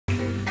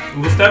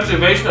Wystarczy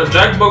wejść na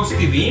Jackbox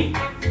TV.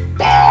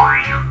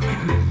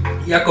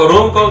 Jako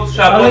runką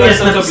trzeba ale podać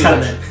jest to, co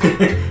napisane.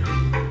 widać.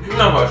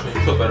 No właśnie,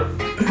 super.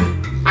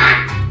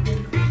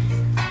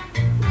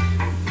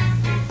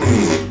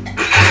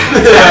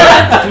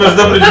 Masz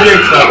dobry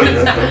dźwięk.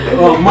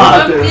 O,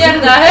 ma.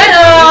 Pierda,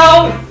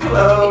 hello!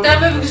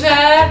 Witamy w grze.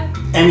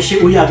 M się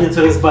ujawnia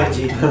coraz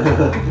bardziej.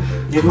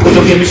 Niedługo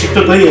dowiemy się,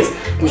 kto to jest.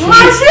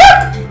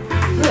 Maciek!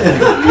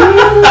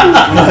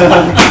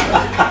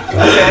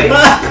 Okej.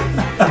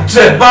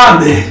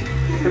 Dżebany!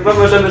 Chyba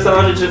możemy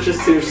założyć, że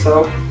wszyscy już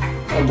są.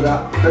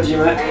 Dobra,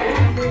 wchodzimy.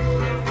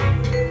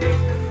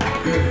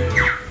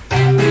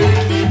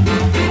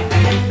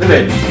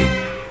 Fibbage.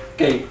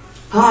 Okej.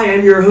 Hi,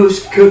 I'm your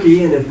host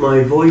Cookie, and if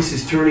my voice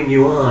is turning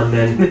you on,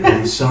 then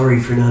I'm sorry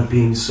for not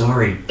being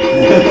sorry.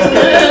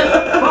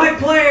 5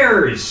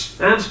 players!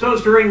 I'm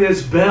supposed to ring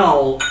this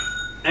bell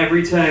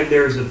every time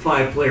there's a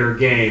 5-player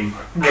game.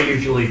 I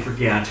usually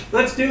forget.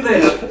 Let's do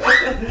this!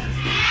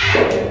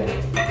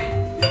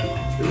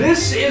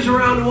 This is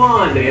round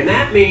 1, and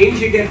that means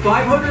you get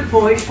 500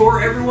 points for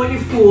everyone you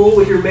fool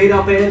with your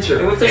made-up answer.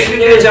 Jakby ktoś nie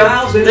wiedział,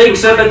 w tej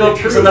grze będą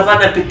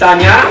zadawane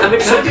pytania, a my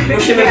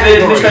musimy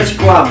wymyślać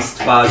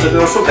kłamstwa,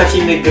 żeby oszukać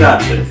innych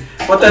graczy.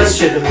 Potem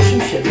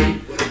 787.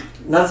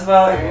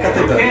 nazwa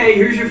kategorii. Okay,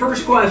 here's your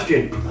first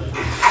question.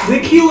 The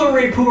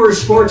Kilaraypur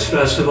Sports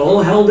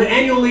Festival, held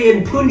annually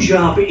in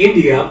Punjab,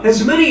 India,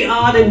 has many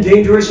odd and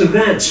dangerous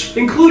events,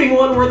 including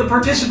one where the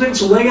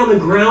participants lay on the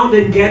ground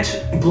and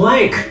get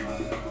blank.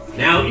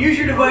 Now, use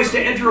your device to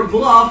enter a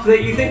bluff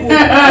that you think will...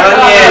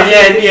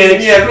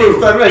 Nie,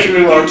 Wiktor, weź If you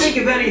wyłącz. think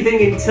of anything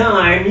in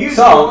time, use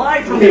the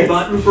lie for me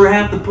button for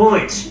half the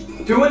points.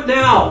 Do it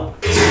now!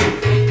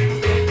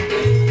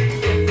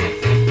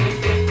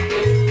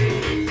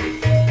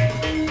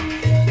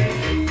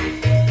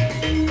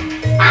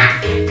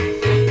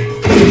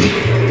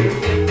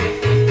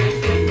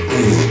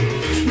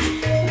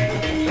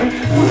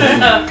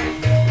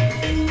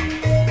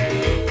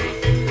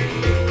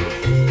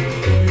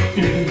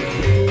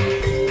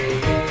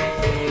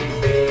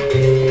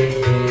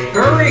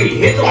 Hurry!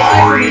 Hit the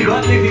lie for me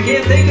button if you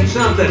can't think of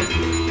something.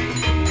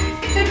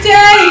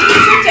 Szybciej!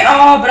 Szybciej!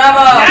 O,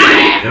 brawo!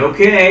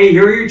 Okay,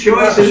 here are your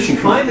choices.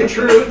 Find the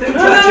truth and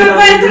No, touch it no,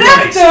 on your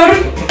device. traktor!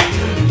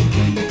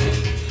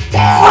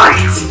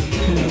 Fakt!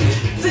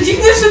 To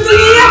dziwne, że to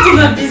nie ja tu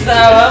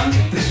napisałam.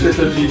 Też mnie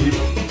to dziwi.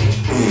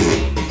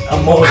 A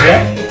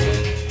może?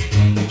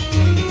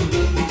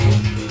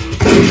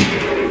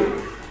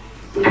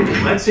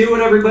 Let's see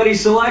what everybody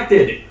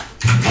selected.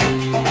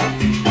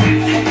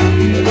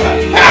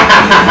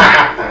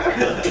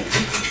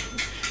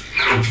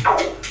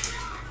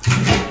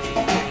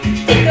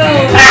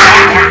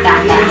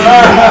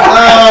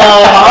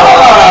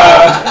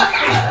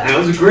 That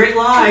was a great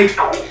lie.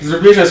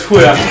 Zrobiłeś nas w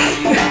chuja.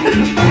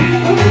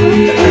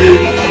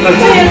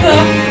 Gdzie to?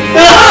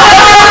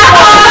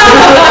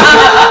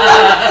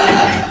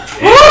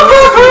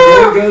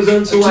 It goes Czyje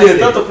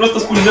unselected. to prosto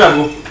z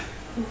Punjabu.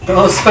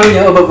 To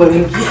spełnia oba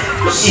warunki.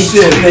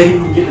 Intymne i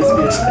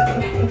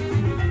niebezpieczne.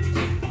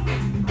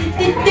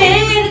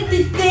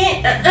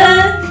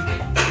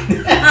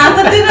 A,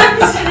 to ty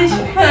napisałeś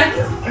fakt.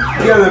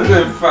 Ja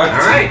napisałem fakt.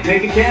 Alright,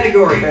 pick a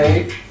category.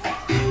 Okej.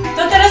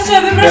 To teraz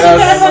trzeba wybrać Teraz-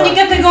 na telefonie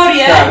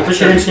kategorię. Tak. To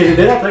się ręcznie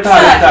wybiera, tak?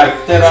 Tak, Się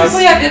teraz...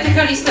 pojawia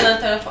taka lista na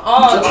telefon.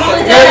 O,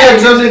 Johnny Ja wiem,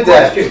 Depp. Johnny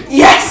Depp.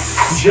 Yes!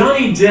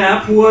 Johnny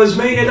Depp was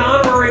made an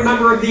honorary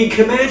member of the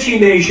Comanche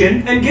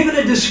Nation and given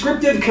a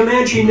descriptive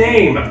Comanche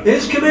name.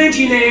 His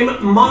Comanche name,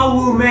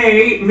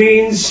 Mawume,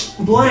 means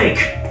blank.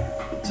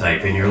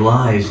 Type in your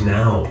lies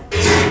now.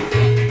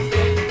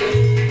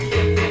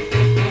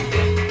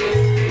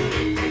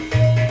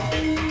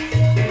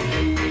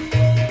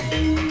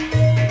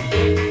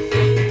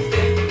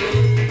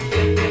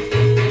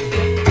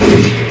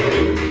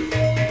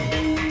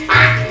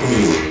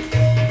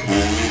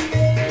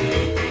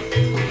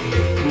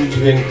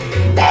 Dźwięk.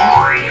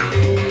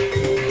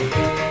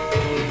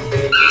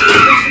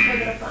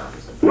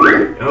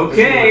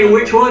 Okay,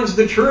 which one's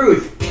the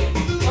truth?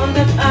 On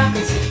that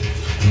act.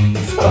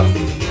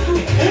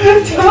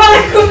 To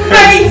ale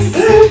Heinz!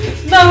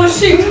 No,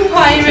 ship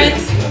pirate.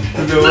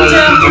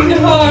 Jumping the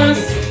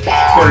horse.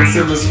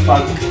 Końcem jest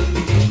funk.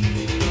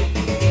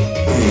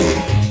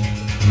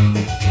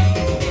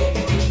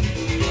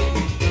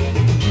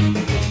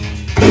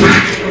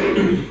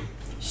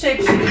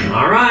 Shapeshifter.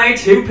 Alright,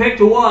 who picked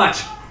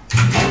what?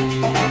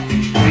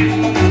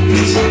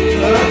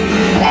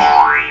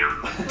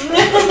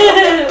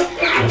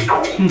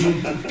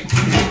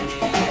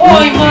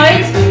 Oj,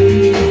 mate.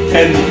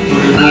 Ten,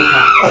 który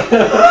rucha.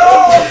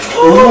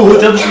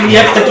 To brzmi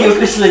jak takie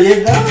określenie,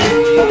 da?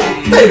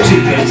 Ten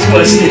GPS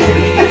właśnie.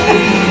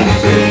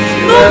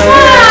 No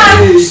tak,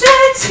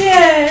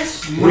 przecież.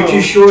 Which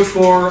is short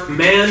for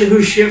man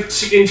who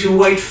shifts into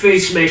white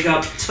face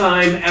makeup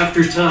time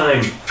after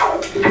time.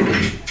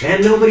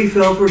 And nobody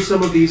fell for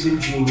some of these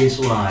ingenious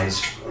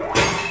lies.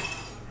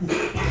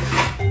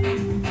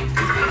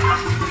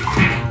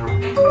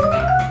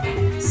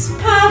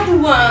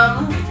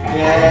 Spadłam.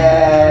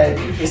 Nie.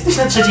 Jesteś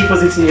na trzeciej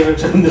pozycji, nie wiem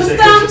czemu narzekasz.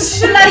 Dostałam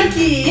 3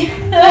 lajki!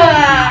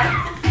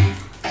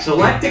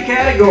 Select a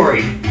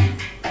category.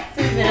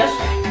 Ty wiesz.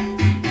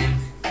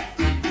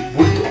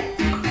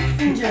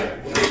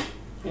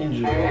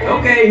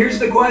 Okay, here's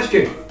the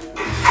question.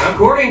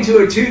 According to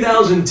a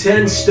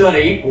 2010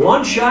 study,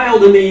 one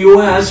child in the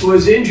US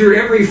was injured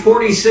every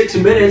 46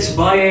 minutes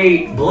by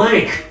a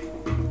blank.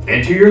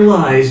 Enter your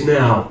lies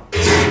now.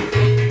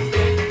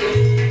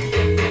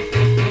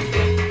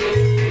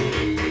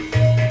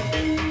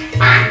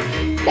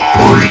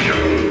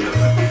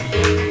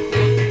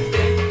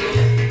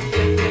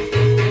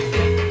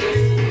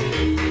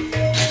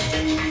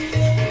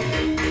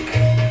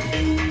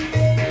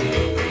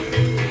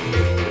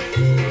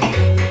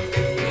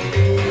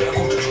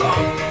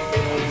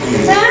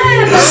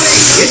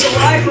 Hit the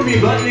lie for me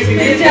button if you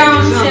get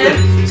Wiedziałam się.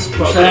 something.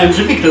 Myślałem,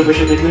 że Wiktor by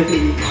się tak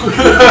nachylił.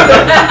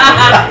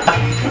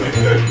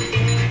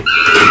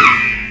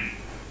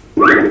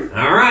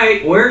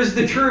 Alright, where's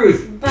the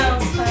truth?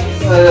 Bounce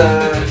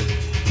house.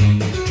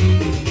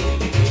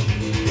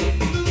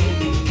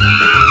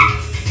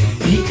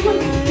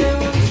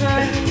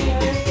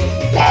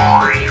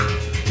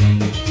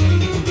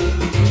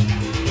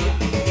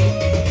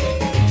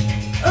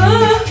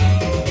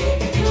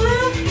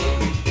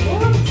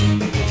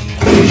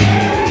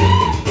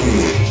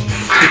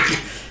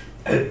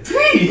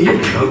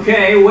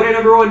 Okay, what did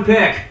everyone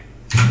pick?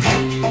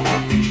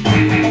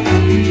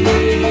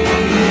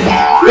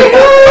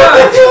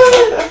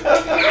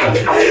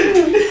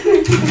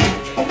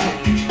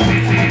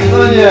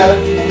 No nie.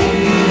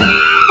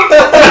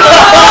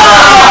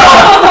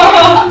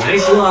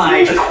 Nice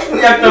lie.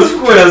 Jak to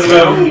skórę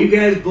zrobił? You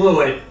guys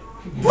blew it.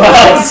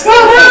 Bounce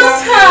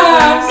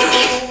house!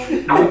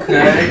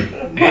 Okej.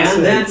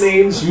 And that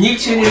means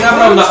Nikt się nie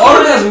nabrał na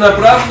orgazm,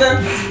 naprawdę?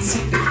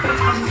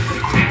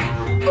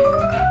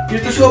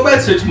 Już to się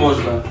obetrzeć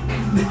można.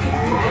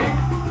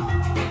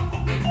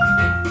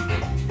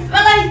 2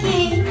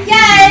 lajki!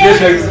 Jej!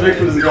 Wiesz, jak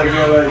zwykle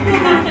zgarniałem.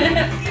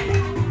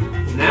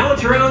 now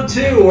it's round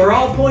 2, where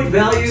all point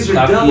values are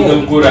Stawki idą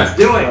doubled. w górę. Let's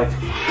do it.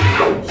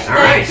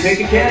 Alright, pick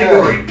a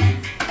category.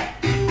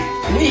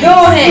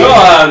 Lohan!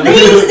 Lohan!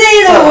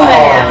 Lindsay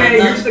Lohan!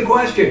 Okay, here's the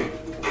question.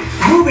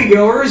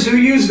 Moviegoers who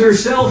use their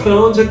cell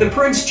phones at the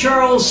Prince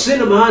Charles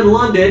Cinema in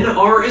London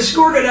are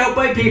escorted out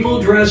by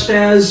people dressed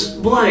as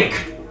blank.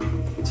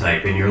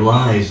 Type in your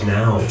lies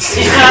now.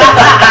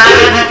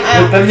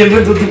 Pewnie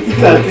będą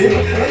duplikaty.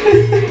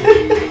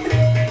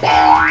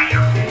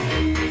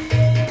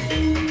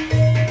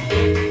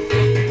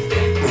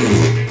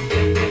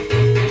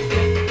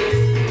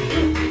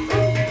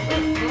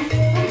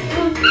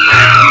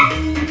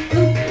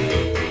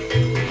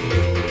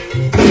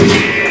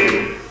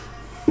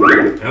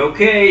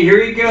 Okay,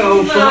 here you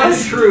go. Find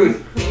the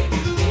truth.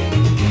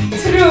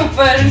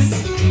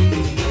 Troopers!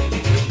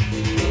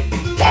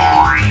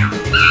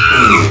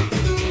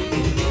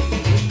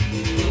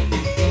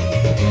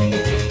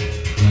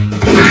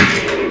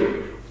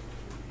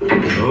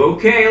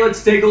 Okay,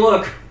 let's take a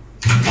look.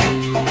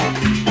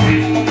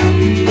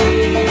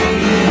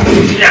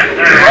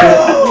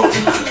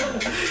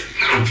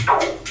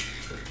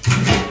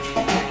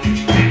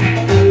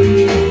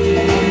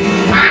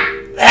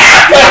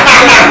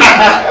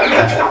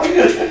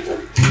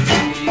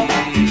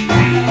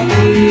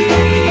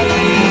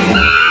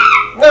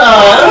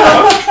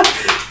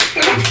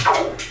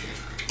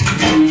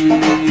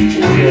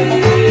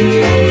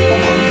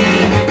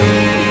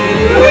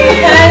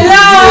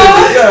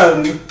 Hello!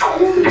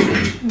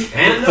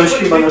 And Ktoś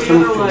chyba na nobody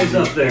czołówkę.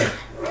 generalize up there.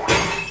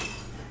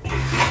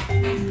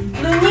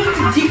 No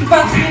nikt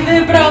Jackbox nie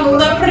wybrał,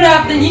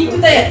 naprawdę nikt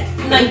tutaj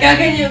na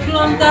gagę nie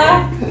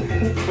ogląda.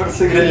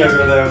 Forsy gry nie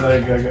oglądają na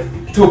Gaga.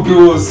 To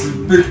było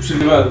zbyt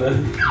przewidywalne.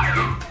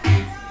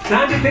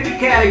 Time to pick a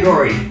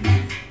category.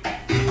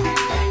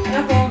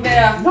 Ja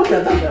wybieram. Dobra,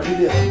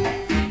 wybieram.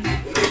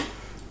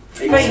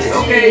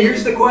 Okay,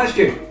 here's the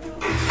question.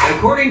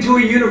 According to a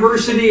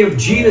University of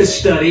Jena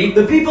study,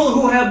 the people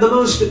who have the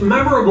most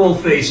memorable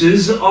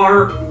faces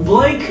are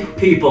blank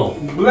people.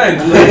 Blank.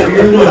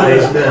 Your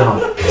lies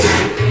now.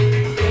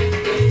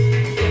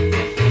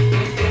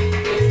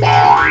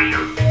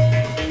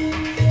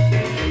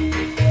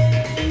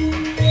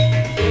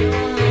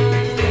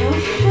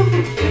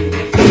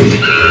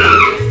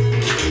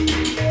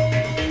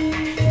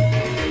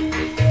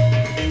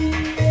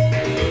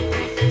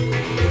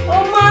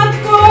 O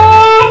matko!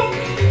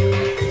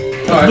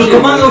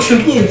 Blokowane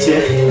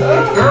osiągnięcie.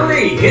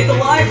 Hurry, hit the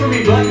lie for me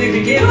button if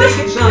you can't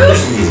think of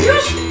something.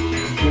 Już!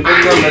 Nie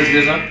podglądać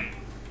zwierzę.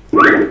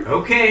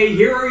 Okay,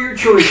 here are your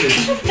choices.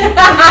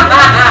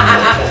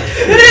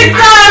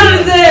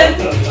 Retarded!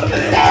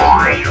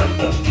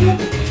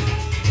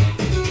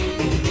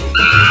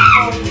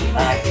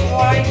 Black,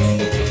 white.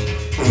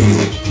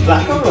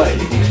 Black or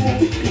white?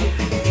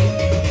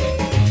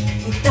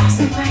 It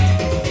doesn't matter.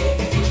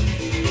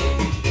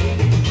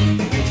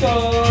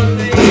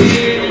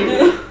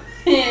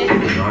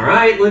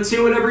 Alright, let's see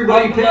what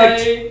everybody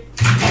picked.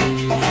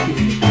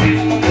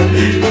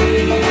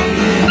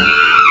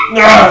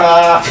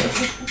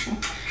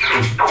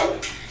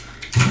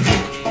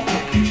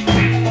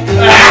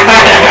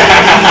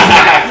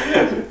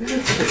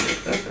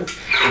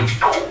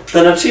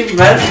 ten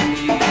achievement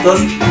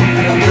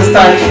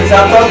dostaliśmy za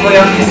to, bo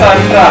ja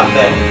wpisałem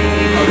prawdę.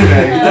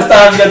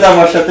 Dostałem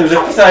wiadomość o tym, że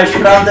wpisałeś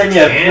prawdę,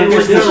 nie,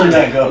 wybierz coś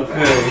innego.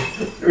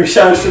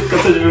 Musiałem szybko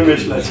coś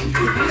wymyśleć.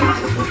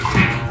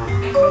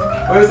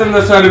 O, jestem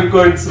na szarym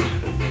końcu.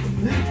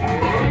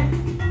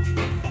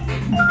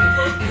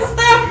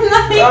 Dostałam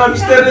like. A,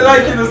 4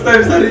 lajki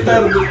dostałem za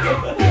retardy.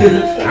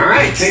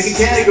 Alright, pick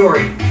a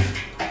category.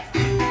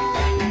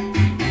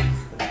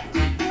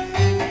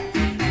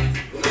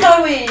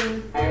 Halloween.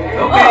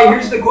 Okay,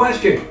 here's the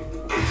question.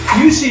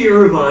 UC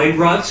Irvine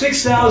brought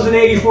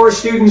 6,084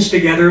 students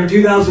together in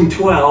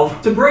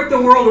 2012 to break the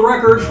world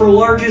record for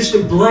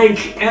largest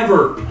blank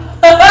ever.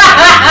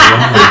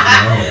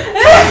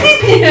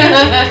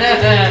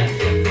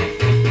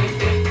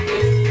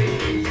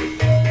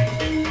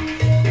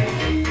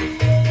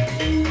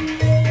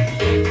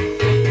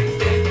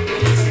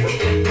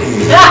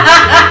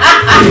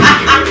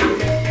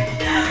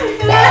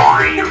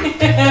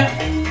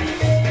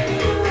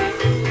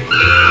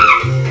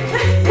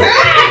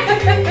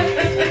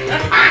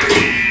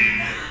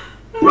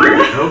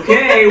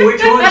 Okay,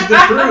 which one's the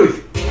truth?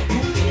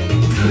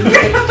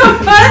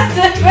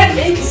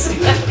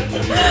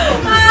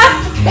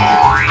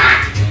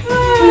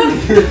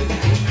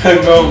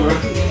 Hangover.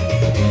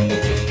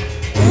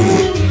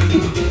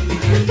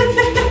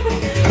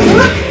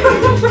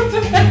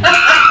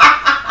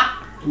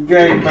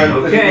 Gangbang.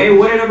 Okay,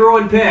 what did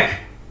everyone pick?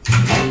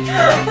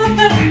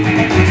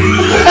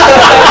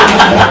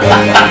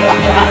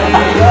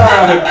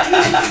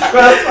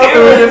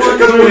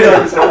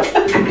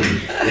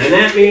 And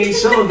that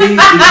means some of these do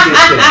get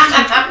fixed.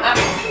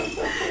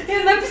 Ja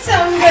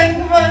napisałam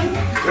gangbang.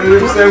 Ja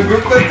napisałem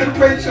Group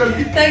Masturbation.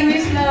 Tak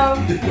myślałam.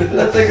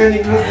 Dlatego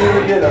nikt nas nie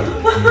wybierał.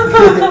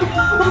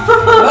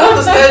 No,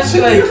 dostałem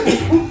 3 lajki.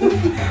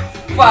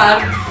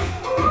 Fart.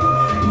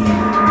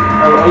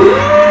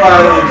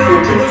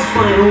 Welcome to the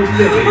final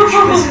Fibbage.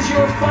 This is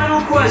your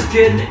final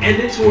question, and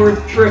it's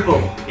worth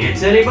triple.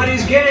 It's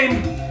anybody's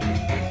game.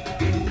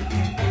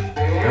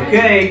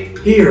 Okay,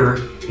 here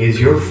is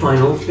your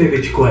final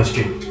Fibbage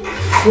question.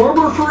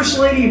 Former First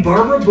Lady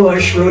Barbara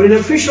Bush wrote an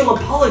official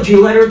apology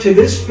letter to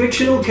this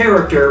fictional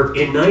character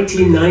in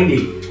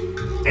 1990.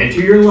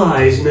 Enter your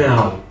lies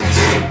now.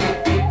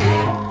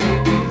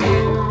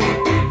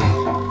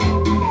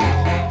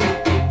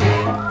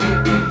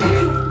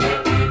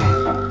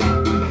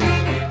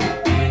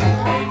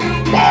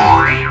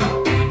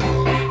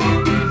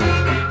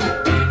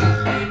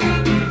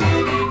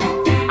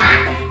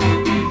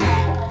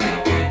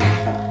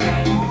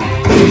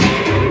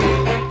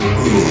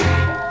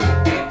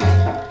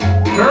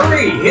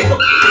 Hurry, hit the...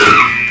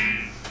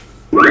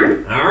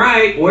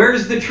 Alright,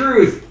 where's the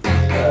truth?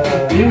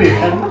 Miły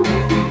Herman?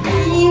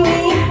 Miły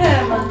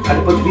Herman.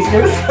 Ale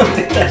podpiskiem w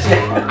tamtym czasie.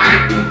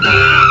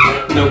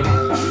 No.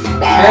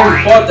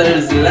 Harry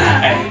Potter's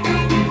lie.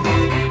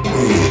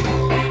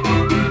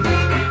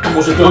 A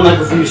może to ona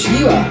go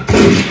wymyśliła?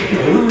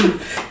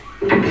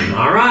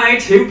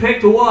 Alright, who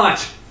picked a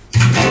watch?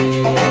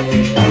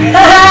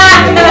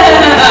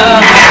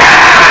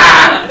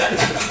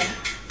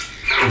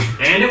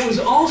 And it was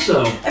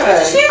also...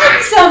 Przecież ja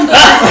napisałam do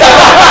tego.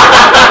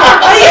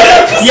 A ja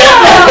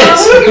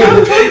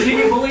napisałam! Can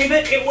you believe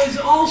it? It was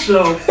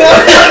also...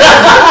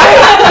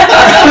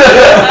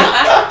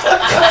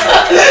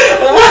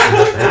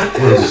 That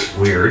was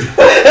weird.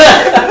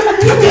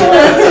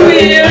 That's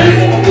weird.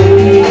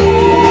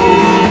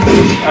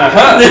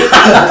 Aha!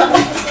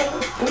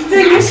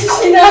 Ty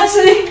musisz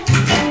inaczej.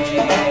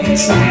 I'm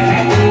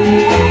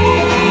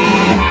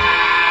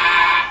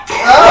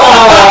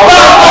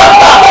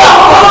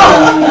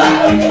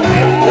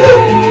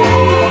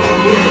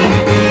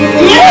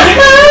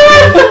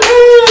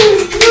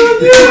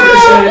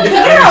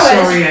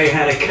sorry I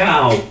had a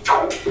cow.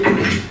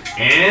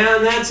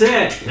 And that's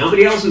it.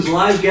 Nobody else's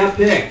lives got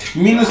picked.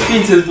 Minus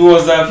 500 było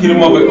za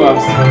firmowe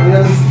kłamstwo.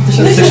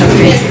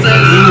 1500.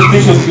 Minus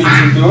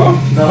 1500 było?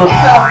 No.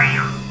 Brawo!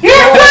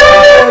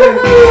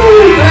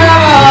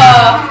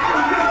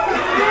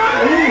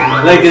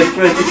 Legend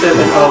 27.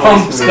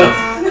 Pompska.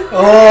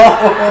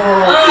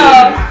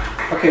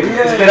 Okej,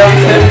 zbieramy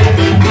się.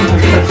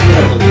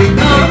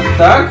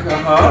 Tak?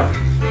 Aha.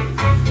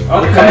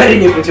 Okej. Kamery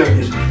nie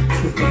pociągniesz.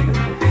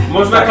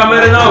 Można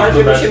kamerę na Na okno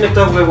razie dać. musimy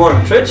to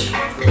wyłączyć.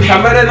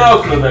 Kamerę na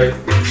okno daj.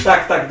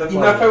 Tak, tak, I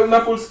dokładnie.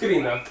 na full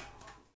screena.